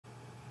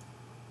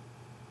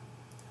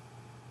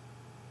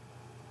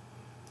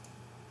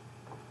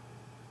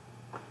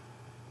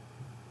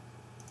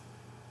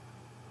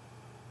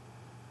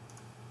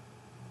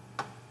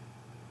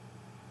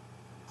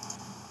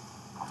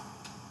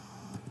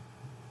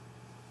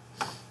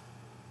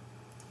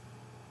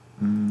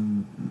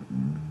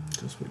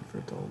Just waiting for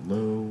it to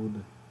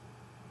load.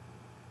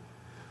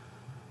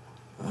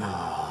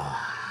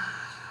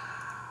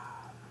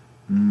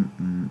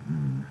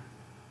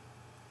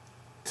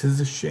 Tis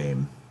a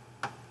shame.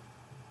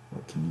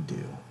 What can you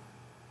do?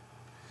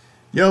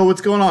 Yo, what's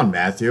going on,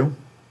 Matthew?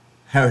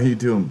 How are you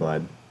doing,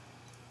 bud?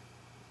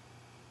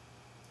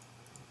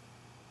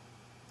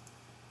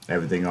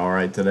 Everything all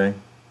right today?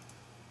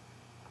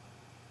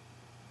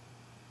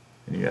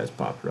 And you guys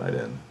popped right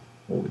in.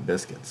 Holy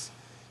biscuits.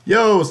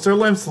 Yo, Sir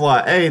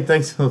Limslot. Hey,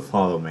 thanks for the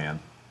follow,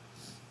 man.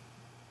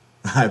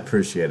 I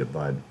appreciate it,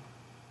 bud.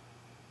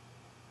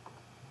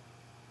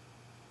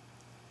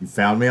 You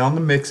found me on the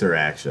mixer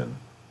action.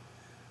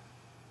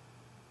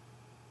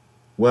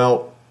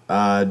 Well,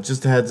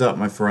 just a heads up,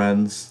 my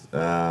friends.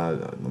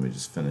 Let me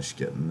just finish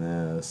getting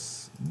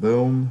this.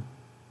 Boom.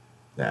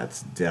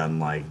 That's done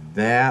like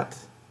that.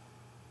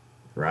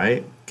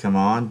 Right? Come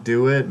on,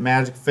 do it.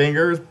 Magic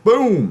fingers.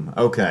 Boom.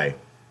 Okay.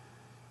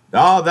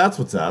 Oh, that's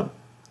what's up.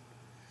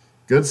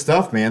 Good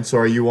stuff, man. So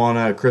are you on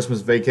a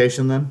Christmas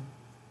vacation then?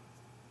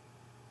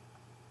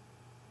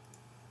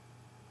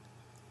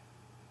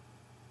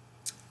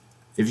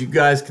 If you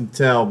guys can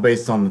tell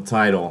based on the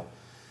title,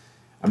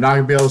 I'm not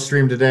going to be able to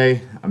stream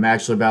today. I'm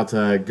actually about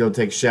to go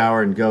take a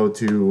shower and go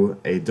to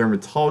a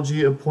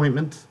dermatology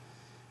appointment.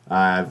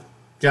 I've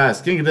got a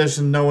skin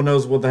condition. No one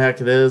knows what the heck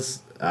it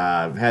is.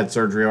 I've had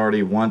surgery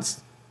already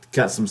once to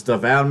cut some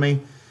stuff out of me.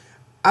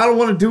 I don't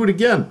want to do it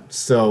again.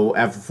 So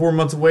after 4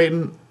 months of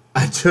waiting,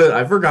 I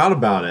forgot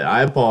about it.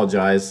 I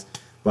apologize.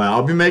 But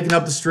I'll be making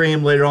up the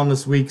stream later on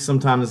this week,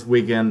 sometime this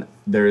weekend.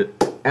 There's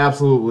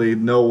absolutely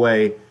no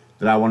way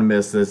that I want to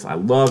miss this. I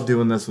love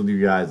doing this with you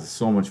guys. It's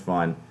so much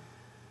fun.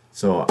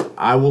 So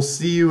I will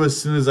see you as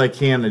soon as I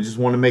can. I just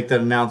want to make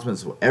that announcement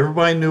so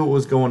everybody knew what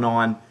was going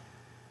on.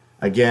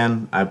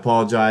 Again, I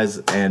apologize,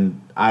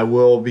 and I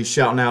will be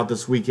shouting out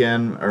this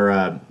weekend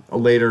or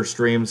later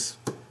streams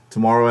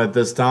tomorrow at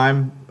this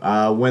time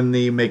when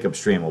the makeup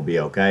stream will be,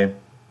 okay?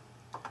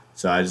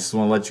 So I just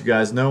want to let you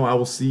guys know I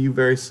will see you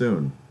very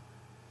soon.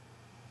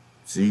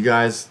 So you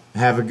guys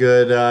have a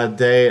good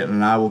day,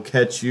 and I will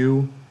catch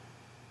you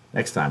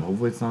next time.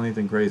 Hopefully it's not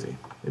anything crazy.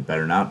 It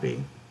better not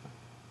be.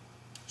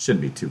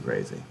 Shouldn't be too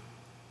crazy.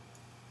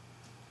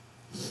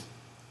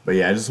 But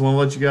yeah, I just want to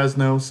let you guys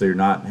know so you're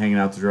not hanging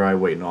out to dry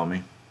waiting on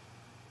me.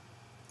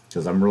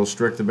 Because I'm real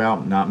strict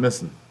about not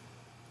missing.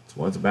 That's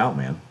what it's about,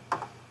 man.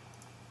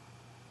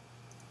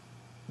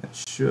 That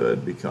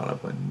should be caught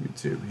up on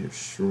YouTube here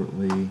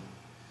shortly.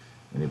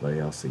 Anybody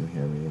else that can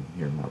hear me,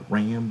 hear my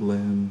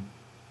rambling.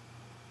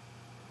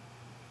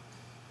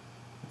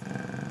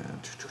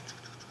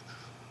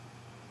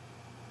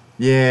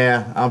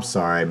 Yeah, I'm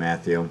sorry,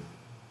 Matthew.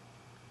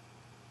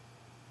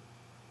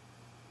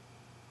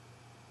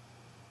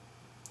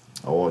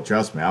 Oh, well,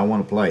 trust me, I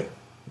want to play.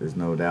 There's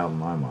no doubt in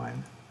my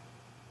mind.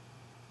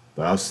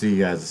 But I'll see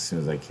you guys as soon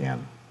as I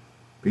can.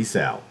 Peace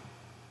out.